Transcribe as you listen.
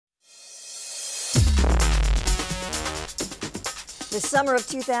The summer of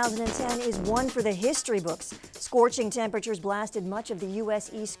 2010 is one for the history books. Scorching temperatures blasted much of the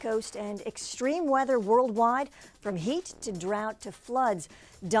U.S. East Coast, and extreme weather worldwide, from heat to drought to floods,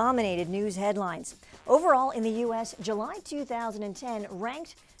 dominated news headlines. Overall, in the U.S., July 2010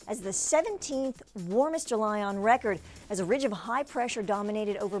 ranked as the 17th warmest July on record, as a ridge of high pressure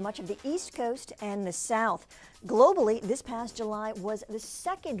dominated over much of the East Coast and the South. Globally, this past July was the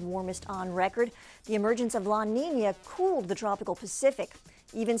second warmest on record. The emergence of La Nina cooled the tropical Pacific.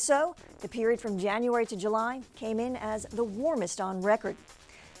 Even so, the period from January to July came in as the warmest on record.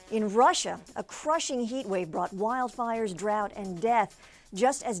 In Russia, a crushing heat wave brought wildfires, drought, and death,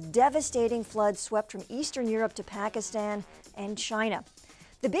 just as devastating floods swept from Eastern Europe to Pakistan and China.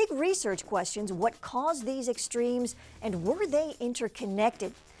 The big research questions: what caused these extremes, and were they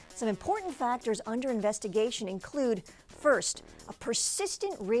interconnected? Some important factors under investigation include, first, a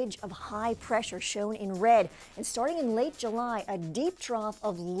persistent ridge of high pressure shown in red, and starting in late July, a deep trough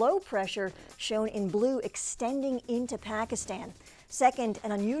of low pressure shown in blue extending into Pakistan. Second,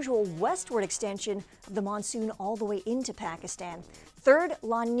 an unusual westward extension of the monsoon all the way into Pakistan. Third,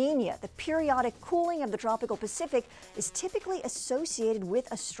 La Nina, the periodic cooling of the tropical Pacific, is typically associated with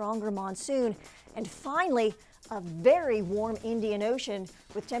a stronger monsoon. And finally, a very warm Indian Ocean,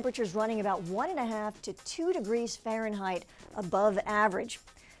 with temperatures running about 1.5 to 2 degrees Fahrenheit above average.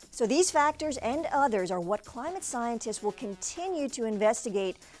 So these factors and others are what climate scientists will continue to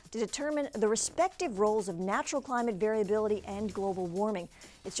investigate to determine the respective roles of natural climate variability and global warming.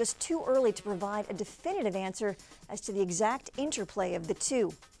 It's just too early to provide a definitive answer as to the exact interplay of the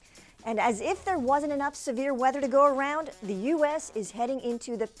two. And as if there wasn't enough severe weather to go around, the U.S. is heading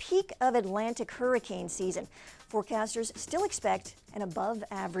into the peak of Atlantic hurricane season. Forecasters still expect an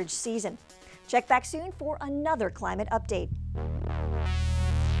above-average season. Check back soon for another climate update.